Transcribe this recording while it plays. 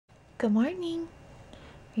Good morning.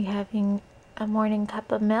 Are you having a morning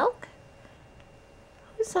cup of milk?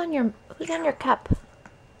 Who's on your cup?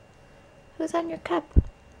 Who's on your cup?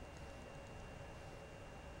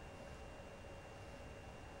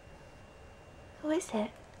 Who is it?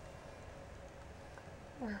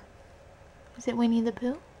 Is it Winnie the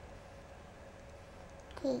Pooh?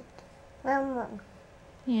 Mama.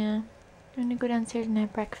 Yeah. I'm gonna go downstairs and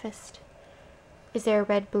have breakfast. Is there a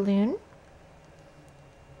red balloon?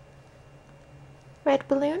 Red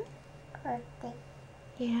balloon? Birthday.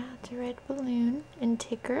 Yeah, it's a red balloon. And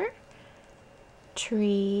Tigger.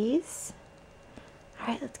 Trees.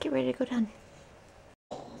 Alright, let's get ready to go down.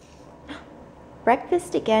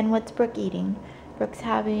 Breakfast again. What's Brooke eating? Brooke's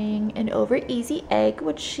having an over easy egg,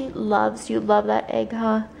 which she loves. You love that egg,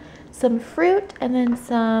 huh? Some fruit and then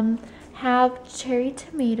some half cherry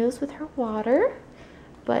tomatoes with her water.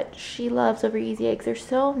 But she loves over easy eggs. They're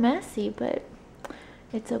so messy, but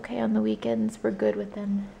it's okay. On the weekends, we're good with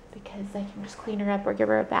them because I can just clean her up or give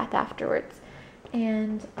her a bath afterwards.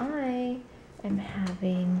 And I am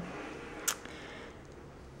having,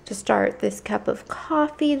 to start, this cup of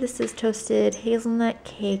coffee. This is toasted hazelnut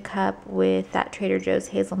K-cup with that Trader Joe's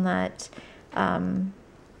hazelnut,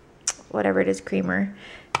 whatever it is, creamer.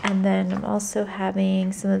 And then I'm also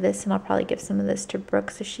having some of this, and I'll probably give some of this to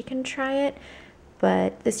Brooke so she can try it.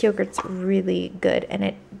 But this yogurt's really good,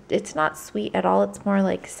 and it's not sweet at all. It's more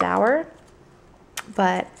like sour,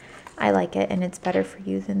 but I like it, and it's better for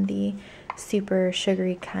you than the super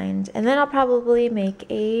sugary kind. And then I'll probably make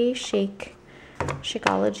a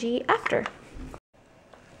Shakeology after.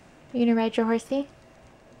 You gonna ride your horsey?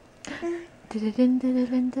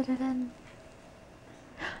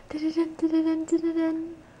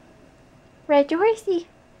 Ride your horsey.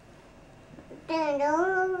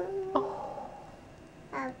 Oh.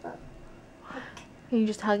 Are you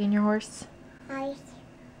just hugging your horse?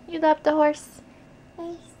 You love the horse?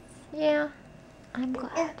 Yeah, I'm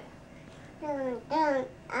glad.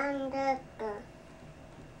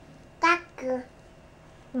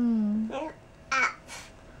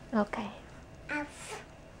 Okay.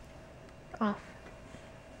 Off.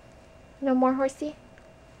 No more horsey?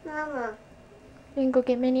 Mama. You can go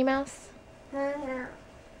get Minnie Mouse? Mama.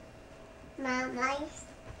 Mama.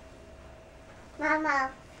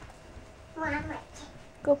 Mama.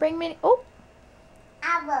 Go bring Minnie. Oh!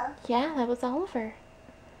 Abba. Yeah, that was Oliver.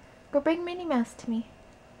 Go bring Minnie Mouse to me.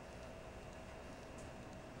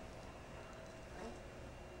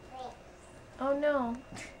 Oh no.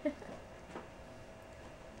 There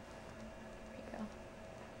we go.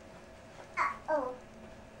 Oh.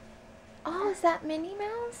 Oh, is that Minnie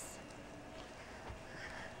Mouse?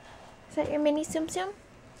 Is that your Minnie Tsum Tsum?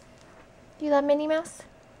 Do you love Minnie Mouse?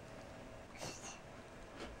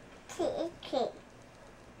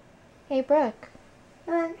 Hey, Brooke.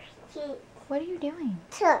 What are you doing?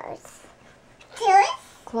 Clothes.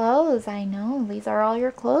 Clothes, I know. These are all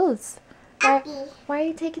your clothes. Why are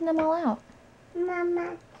you taking them all out?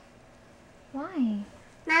 Mama. Why?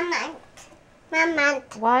 Mama.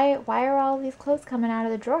 Why are all these clothes coming out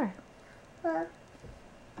of the drawer?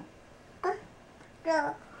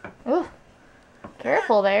 Ooh,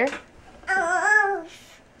 careful there. Oh,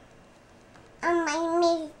 my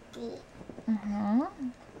Mickey.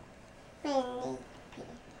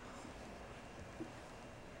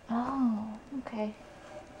 Oh, okay.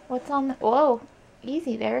 What's on the... Whoa,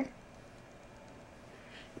 easy there.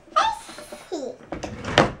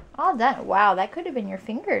 All done. Wow, that could have been your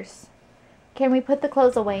fingers. Can we put the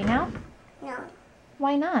clothes away now? No.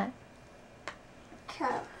 Why not? So.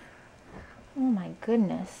 Oh my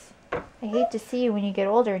goodness. I hate to see you when you get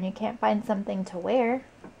older and you can't find something to wear.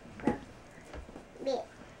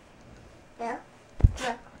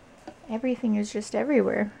 Everything is just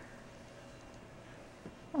everywhere.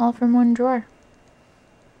 All from one drawer.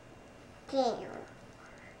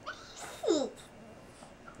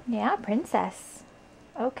 Yeah, princess.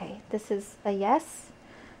 Okay, this is a yes.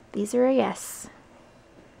 These are a yes.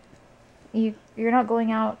 You're not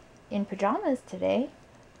going out in pajamas today,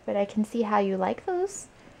 but I can see how you like those.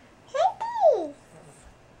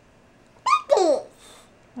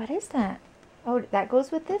 What is that? Oh, that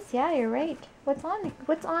goes with this? Yeah, you're right. What's on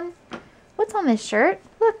this shirt?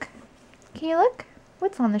 Look. Can you look?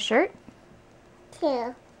 What's on the shirt?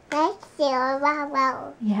 Wow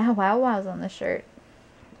wow. Yeah, Wow Wow's on the shirt.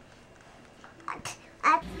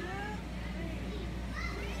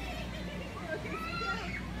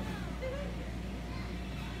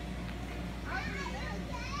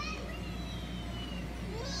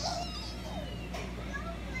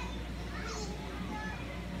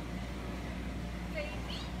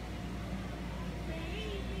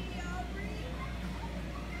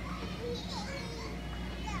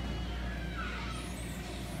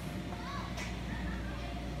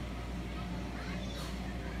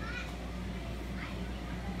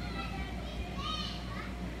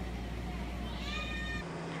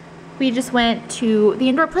 we just went to the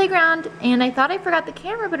indoor playground and I thought I forgot the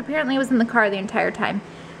camera, but apparently it was in the car the entire time.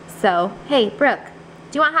 So, hey, Brooke,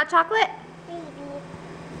 do you want hot chocolate? Baby.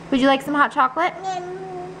 Would you like some hot chocolate?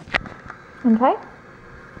 Okay.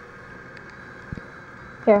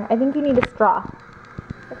 Here, I think you need a straw.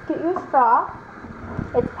 Let's get you a straw.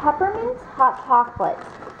 It's peppermint hot chocolate.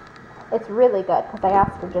 It's really good because I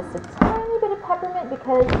asked for just a tiny bit of peppermint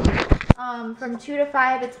because from 2 to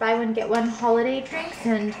 5 it's buy one get one holiday drinks,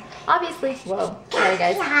 and obviously, whoa, sorry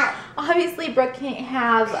guys. Obviously Brooke can't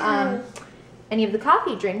have any of the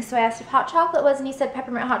coffee drinks, so I asked if hot chocolate was, and he said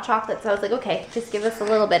peppermint hot chocolate. So I was like, okay, just give us a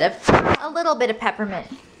little bit of peppermint.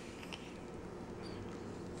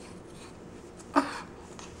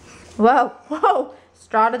 Whoa, whoa,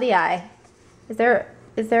 straw to the eye. Is there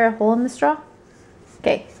a hole in the straw?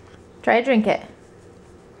 Okay, try to drink it.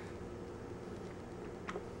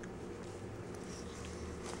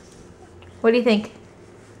 What do you think?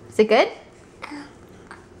 Is it good?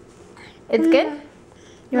 It's good?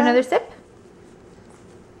 You want another sip?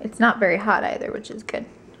 It's not very hot either, which is good.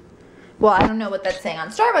 Well, I don't know what that's saying on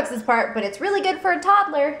Starbucks' part, but it's really good for a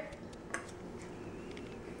toddler.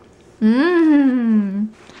 Mmm.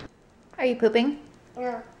 Are you pooping?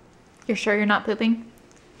 No. You're sure you're not pooping?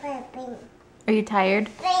 Baby. Are you tired?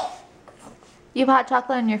 You have hot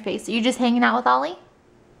chocolate on your face. Are you just hanging out with Ollie?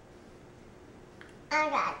 I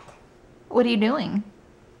got. What are you doing?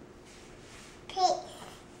 Please.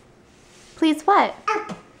 Please what?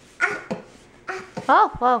 Up.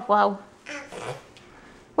 Oh, whoa, whoa.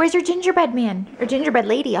 Where's your gingerbread man? Or gingerbread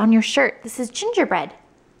lady on your shirt? This is gingerbread.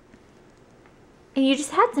 And you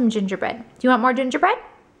just had some gingerbread. Do you want more gingerbread?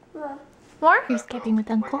 No. More? You're skipping with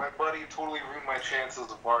Uncle. Like my buddy totally ruined my chances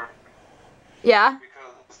of Bart Yeah?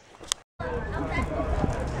 because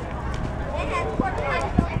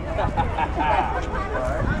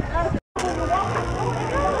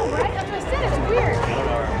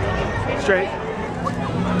Straight.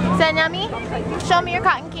 Is that yummy? Show me your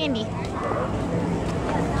cotton candy.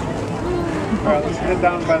 All right, let's head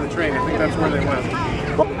down by the train. I think that's where they went.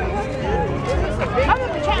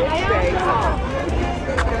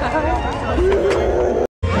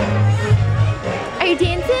 Are you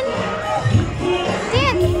dancing?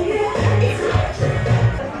 Dance!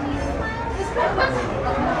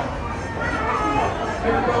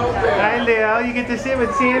 Hi, Leo. You get to sit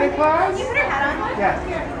with Santa Claus? Can you put her hat on? Yeah.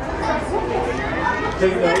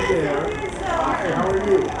 Take it out there. Hi, how are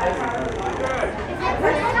you?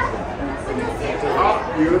 Oh,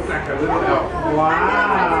 you look like a little elf. Wow.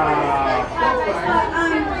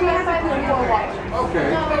 Okay.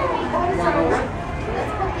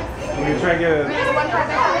 We're going to try and get a...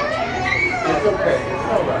 It's okay.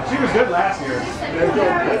 She was good last year. It's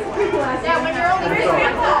okay. Yeah, when you're only 6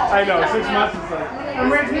 months old. I know, 6 months is like, I'm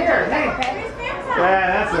right here. Hey.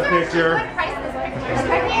 Yeah, that's a picture.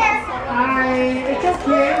 Hi, it's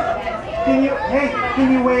okay. Can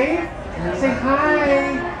you wave? Say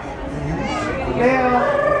hi. Leo,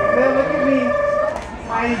 look at me.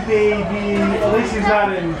 Hi, baby. At least she's not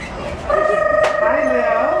in. Hi,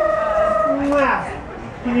 Leo. Mwah.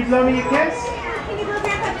 Can you blow me a kiss?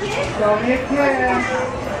 Blow me a kiss.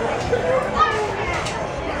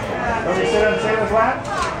 Let me sit on Santa's lap.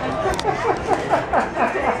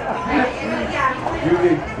 You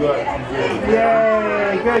did good.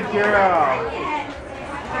 Yay, good girl.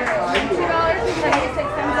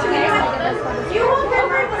 You will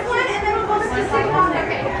remember this one and then we'll go to the second one.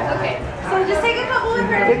 Okay. So just take a couple of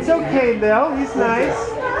breaths. It's okay, Lil. He's nice.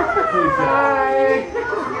 Hi.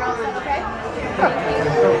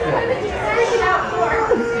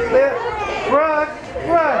 Brooke,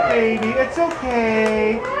 baby, it's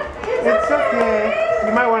okay. It's okay.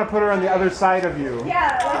 You might want to put her on the other side of you.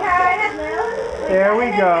 Yeah, like how I had Lil. There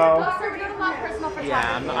we go. Also, we don't want personal photography.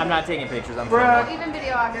 Yeah, I'm not taking pictures. I'm Brooke, Even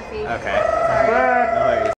videography. Okay. Brooke.